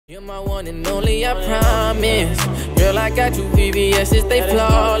You're my one and only, I promise. Girl, I got you, VVS's, they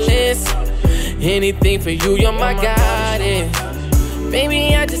flawless. Anything for you, you're my goddess.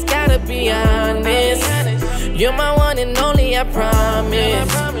 Baby, I just gotta be honest. You're my one and only, I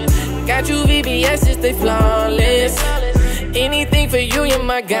promise. Got you, VVS's, they flawless. Anything for you, you're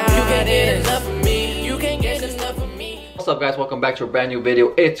my goddess. You can't get enough of me. You can't get enough of me. What's up, guys? Welcome back to a brand new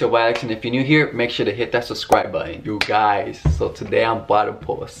video. It's your Alex, and if you're new here, make sure to hit that subscribe button, you guys. So today I'm about to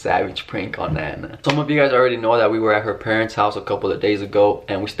pull a savage prank on Nana. Some of you guys already know that we were at her parents' house a couple of days ago,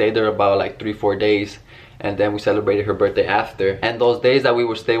 and we stayed there about like 3-4 days, and then we celebrated her birthday after. And those days that we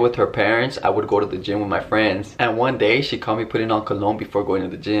would stay with her parents, I would go to the gym with my friends. And one day she caught me putting on cologne before going to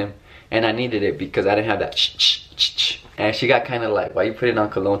the gym, and I needed it because I didn't have that and she got kind of like, why you putting on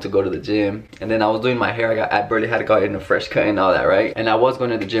cologne to go to the gym? And then I was doing my hair. I barely had gotten a fresh cut and all that, right? And I was going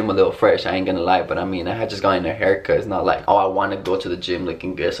to the gym a little fresh, I ain't gonna lie, but I mean, I had just gotten a haircut. It's not like, oh, I want to go to the gym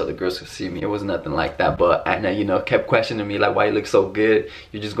looking good so the girls could see me. It was nothing like that. But Anna, you know, kept questioning me like, why you look so good?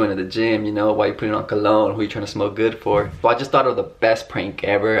 You're just going to the gym, you know? Why you putting on cologne? Who you trying to smell good for? So I just thought of the best prank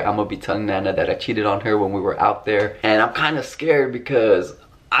ever. I'm gonna be telling Nana that I cheated on her when we were out there, and I'm kind of scared because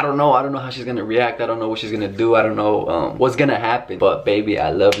I don't know how she's gonna react. I don't know what she's gonna do. I don't know what's gonna happen. But baby, I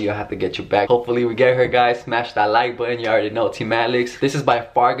love you. I have to get you back. Hopefully we get her, guys. Smash that like button. You already know, Team Alex. This is by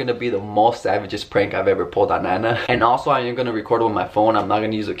far gonna be the most savagest prank I've ever pulled on Nana. And also, I am gonna record with my phone. I'm not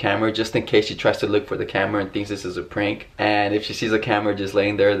gonna use a camera just in case she tries to look for the camera and thinks this is a prank. And if she sees a camera just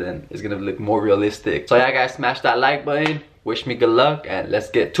laying there, then it's gonna look more realistic. So yeah, guys, smash that like button. Wish me good luck, and let's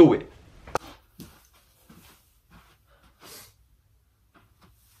get to it.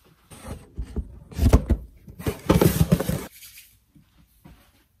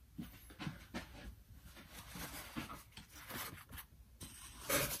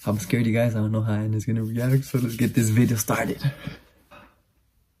 I'm scared, you guys. I don't know how Anna's gonna react, so let's get this video started.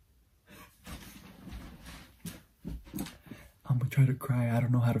 I'm gonna try to cry. I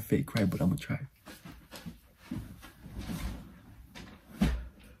don't know how to fake cry, but I'm gonna try.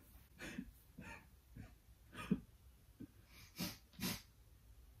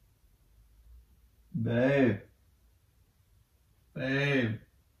 Babe. Babe.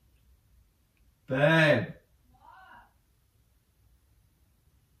 Babe.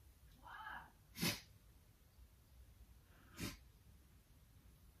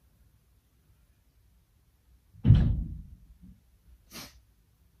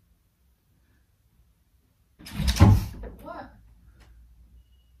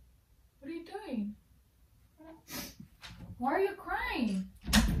 Why are you crying?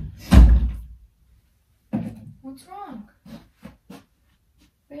 What's wrong?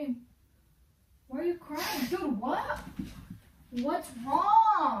 Babe, why are you crying? Dude, what? What's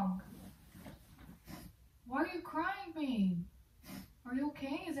wrong? Why are you crying, babe? Are you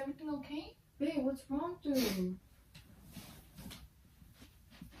okay? Is everything okay? Babe, what's wrong, dude?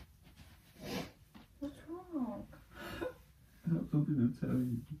 What's wrong? I have something to tell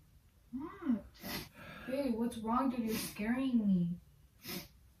you. What? Babe, what's wrong, dude? You're scaring me.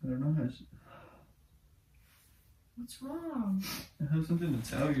 I don't know how she... What's wrong? I have something to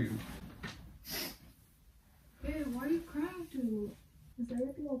tell you. Babe, why are you crying, dude? Is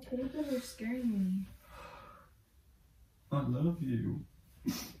everything okay, dude? You're scaring me. I love you.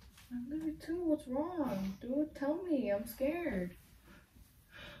 I love you too. What's wrong? Dude, tell me. I'm scared.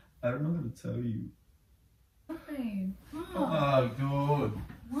 I don't know how to tell you. What, babe? What? Oh, dude.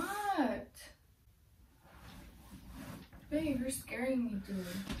 What? Babe, you're scaring me,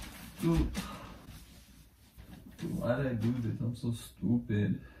 dude. Dude, why did I do this? I'm so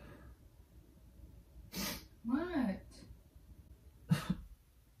stupid. What?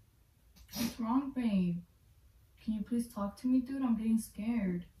 What's wrong, babe? Can you please talk to me, dude? I'm getting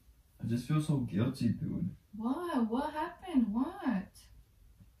scared. I just feel so guilty, dude. What? What happened? What?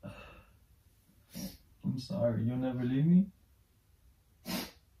 I'm sorry. You'll never leave me?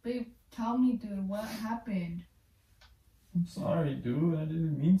 Babe, tell me, dude. What happened? I'm sorry, dude. I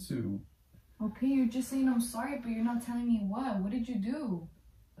didn't mean to. Okay, you're just saying I'm sorry, but you're not telling me what. What did you do?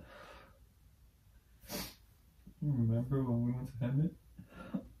 You remember when we went to Hemet?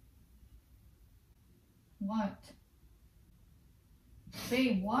 What?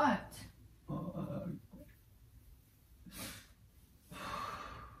 Babe, what?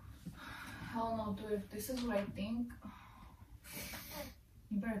 Hell no, dude. If this is what I think,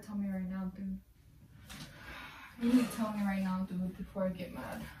 you better tell me right now, dude. You need to tell me right now, dude, before I get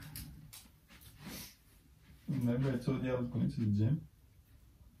mad. Remember I told you I was going to the gym?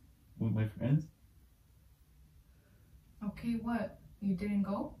 With my friends? Okay, what? You didn't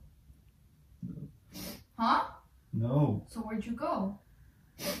go? No. Huh? No. So where'd you go?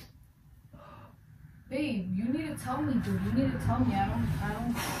 Babe, you need to tell me, dude. You need to tell me.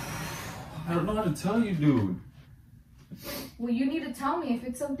 I don't know how to tell you, dude. Well, you need to tell me. If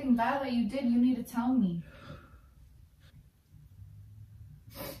it's something bad that you did, you need to tell me.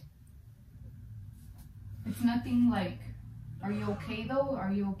 It's nothing like, are you okay though?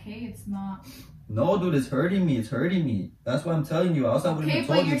 Are you okay? It's not. No, dude, it's hurting me. It's hurting me. That's what I'm telling you. Else I wouldn't have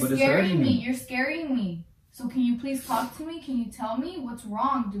told you, but it's hurting me. You're scaring me. So can you please talk to me? Can you tell me what's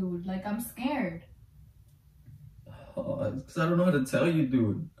wrong, dude? Like, I'm scared. Because I don't know how to tell you,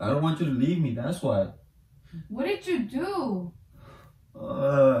 dude. I don't want you to leave me. That's why. What did you do?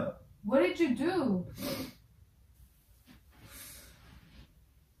 What did you do?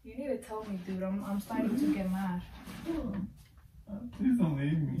 You need to tell me, dude. I'm starting to get mad. Please don't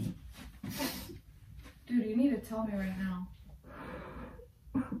leave me. Dude, you need to tell me right now.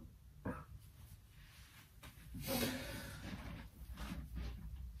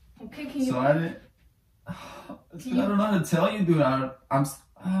 Okay, can you... So I didn't... I don't know how to tell you, dude. I'm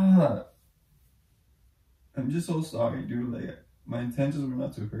just so sorry, dude. Like, my intentions were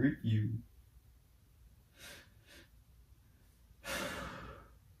not to hurt you.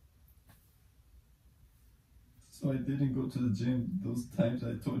 So I didn't go to the gym those times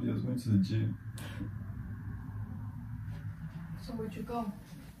I told you I was going to the gym. So where'd you go?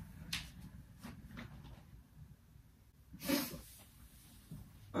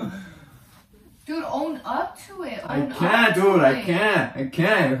 Dude, own up to it. I can't, dude. I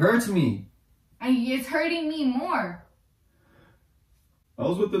can't. It hurts me. It's hurting me more. I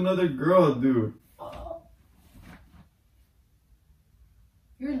was with another girl, dude.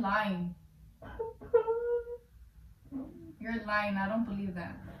 You're lying. You're lying. I don't believe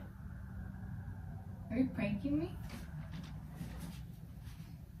that. Are you pranking me?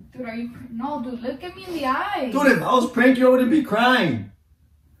 Dude, are you... No, dude, look at me in the eyes. Dude, if I was pranking you, I wouldn't be crying.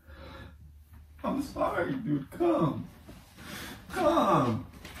 I'm sorry, dude. Come. Come.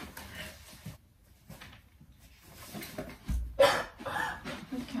 I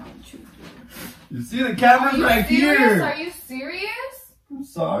can't, dude. You see the camera's right here. Are you serious? I'm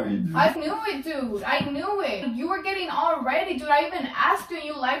sorry, dude. I knew it, dude. I knew it. You were getting all ready, dude. I even asked you and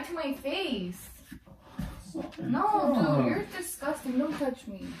you lied to my face. Sorry, No, come. dude, you're disgusting. Don't touch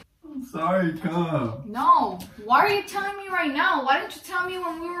me. I'm sorry, come. No. Why are you telling me right now? Why didn't you tell me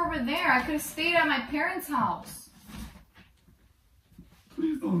when we were over there? I could have stayed at my parents' house.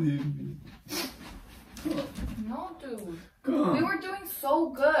 Please don't leave me. No, dude. Come. We were doing so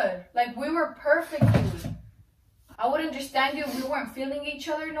good. Like, we were perfect, dude. I would understand you if we weren't feeling each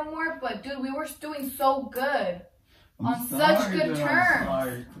other no more, but, dude, we were doing so good. On such good terms. I'm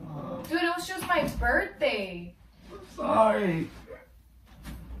sorry, come. Dude, it was just my birthday. I'm sorry.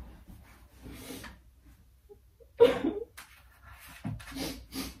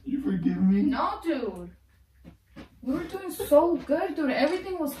 You forgive me? No, dude. We were doing so good, dude.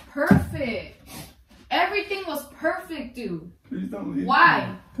 Everything was perfect. Everything was perfect, dude. Please don't leave Why?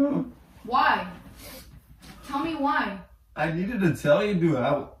 me. Come. Why? Tell me why. I needed to tell you, dude.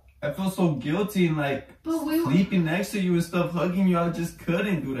 I felt so guilty and like But we were... sleeping next to you and stuff, hugging you. I just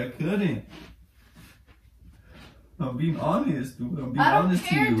couldn't, dude. I couldn't. I'm being honest, dude. I'm being honest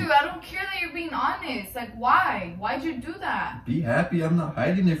to you. I don't care, dude. I don't care that you're being honest. Like, why? Why'd you do that? Be happy. I'm not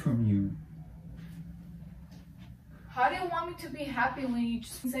hiding it from you. How do you want me to be happy when you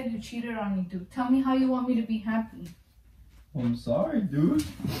just said you cheated on me, dude? Tell me how you want me to be happy. I'm sorry, dude.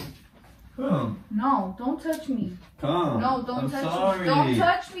 Come. No, don't touch me. Come. No, don't touch sorry. me. Don't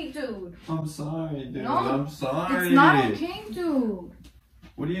touch me, dude. I'm sorry, dude. No, I'm sorry. It's not okay, dude.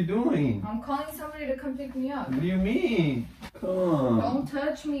 What are you doing? I'm calling somebody to come pick me up. What do you mean? Come. Don't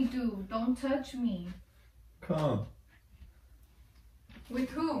touch me, dude. Don't touch me. Come. With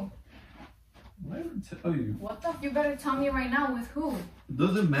who? I never tell you. What the f? You better tell me right now with who. It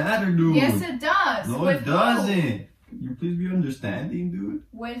doesn't matter, dude. Yes, it does. No, with it doesn't. Who? Can you please be understanding, dude?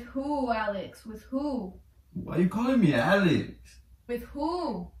 With who, Alex? With who? Why are you calling me Alex? With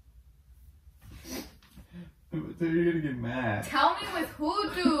who? You're gonna get mad. Tell me with who,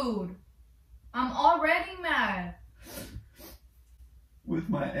 dude. I'm already mad. With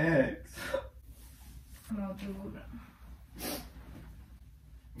my ex. No, dude.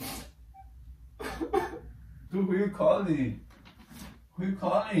 Dude, who you calling? Who you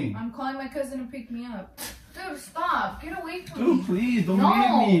calling? I'm calling my cousin to pick me up. Dude, stop. Get away from Dude, me. please, don't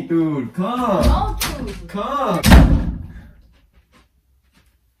No. leave me, dude. Come. No, dude. Come.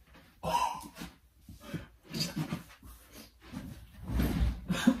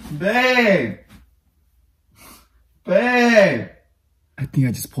 Babe. Babe. I think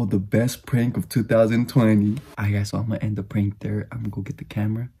I just pulled the best prank of 2020. Alright guys, so I'm gonna end the prank there. I'm gonna go get the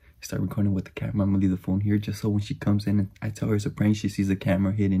camera Start recording with the camera. I'm gonna leave the phone here just so when she comes in and I tell her it's a prank, she sees the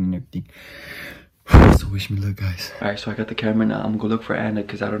camera hidden and everything. So wish me luck, guys. Alright, so I got the camera now. I'm gonna go look for Anna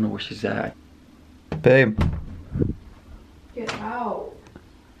because I don't know where she's at. Babe. Get out.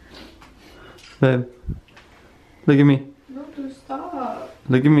 Babe. Look at me. No, dude, stop.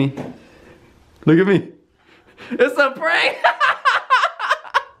 Look at me. Look at me. It's a prank!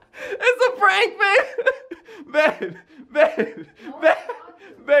 It's a prank, babe! Babe! Babe! Babe!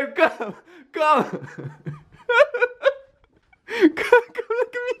 Babe, come! Come! Come,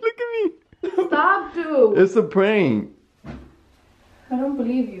 look at me, look at me! Stop, dude! It's a prank! I don't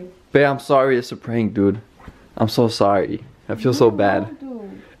believe you. Babe, I'm sorry, it's a prank, dude. I'm so sorry. I feel so bad.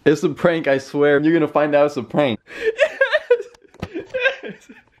 Dude. It's a prank, I swear. You're gonna find out it's a prank. Yes! Yes!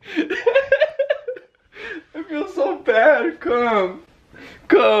 I feel so bad. Come.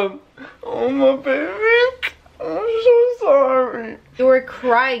 Come. Oh, my baby. I'm so sorry. You were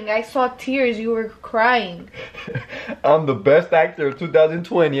crying. I saw tears. You were crying. I'm the best actor of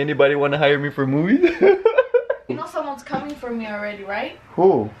 2020. Anybody want to hire me for movies? You know someone's coming for me already, right?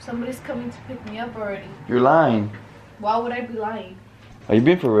 Who? Somebody's coming to pick me up already. You're lying. Why would I be lying? Are you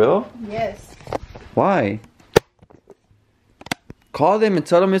being for real? Yes. Why? Call them and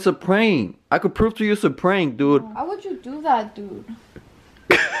tell them it's a prank. I could prove to you it's a prank, dude. Why would you do that, dude?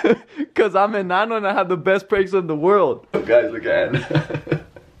 Cause I'm in Nano and I have the best pranks in the world. Oh, guys, look at Anna.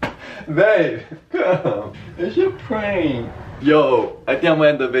 Babe, come. It's your prank. Yo, I think I'm gonna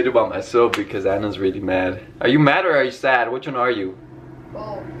end the video by myself because Anna's really mad. Are you mad or are you sad? Which one are you?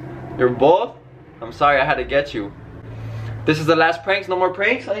 Both. You're both? I'm sorry I had to get you. This is the last pranks? No more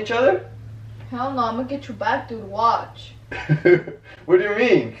pranks on each other? Hell no, I'm gonna get you back, dude. Watch. What do you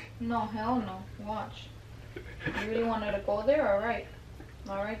mean? No, hell no. Watch. You really wanted to go there? Alright.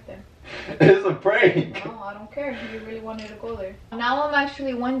 Alright then. It's a prank. No, I don't care. You really wanted to go there. Now I'm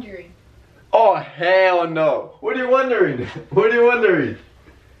actually wondering. Oh, hell no. What are you wondering? What are you wondering?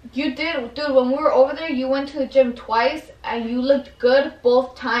 You did, dude. When we were over there, you went to the gym twice, and you looked good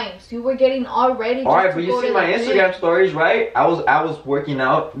both times. You were getting all ready. All right, but you see my Instagram stories, right? I was working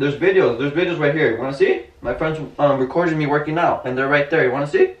out. There's videos right here. You wanna see? My friends recorded me working out, and they're right there. You wanna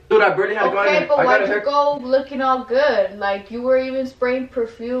see? Dude, I barely had to go. Okay, but why'd you go looking all good? Like you were even spraying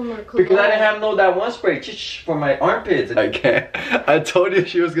perfume or cologne. Because I didn't have that one spray for my armpits. I can't. I told you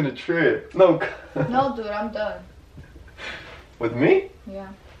she was gonna trip. No. No, dude, I'm done. With me? Yeah.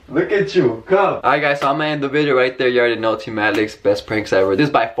 Look at you, come. Alright guys, so I'm gonna end the video right there. You already know Team Alex, best pranks ever. This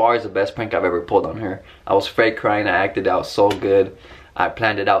by far is the best prank I've ever pulled on her. I was fake crying, I acted out so good. I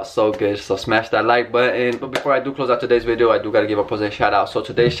planned it out so good, so smash that like button. But before I do close out today's video, I do gotta give a post a shout out. So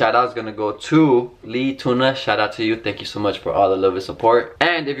today's shout out is gonna go to Lee Tuna. Shout out to you, thank you so much for all the love and support.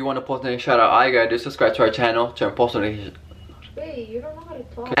 And if you want to post any shout out, all you gotta do is subscribe to our channel, turn post notifications. Wait, you don't know how to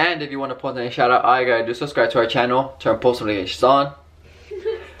talk. And if you want to post any shout out, all you gotta do is subscribe to our channel, turn post notifications on.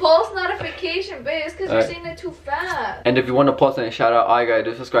 Post notification, babe. It's because you're saying it too fast. And if you want to post any shout out, all you gotta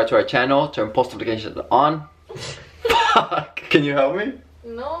do is subscribe to our channel, turn post notifications on. Fuck. Can you help me?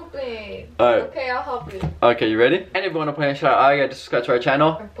 No, babe. Alright. Okay, I'll help you. Okay, you ready? And if you want to play a shout out, all you gotta do is subscribe to our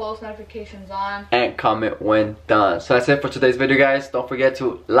channel. Turn post notifications on. And comment when done. So that's it for today's video, guys. Don't forget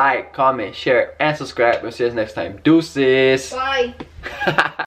to like, comment, share, and subscribe. We'll see you guys next time. Deuces. Bye.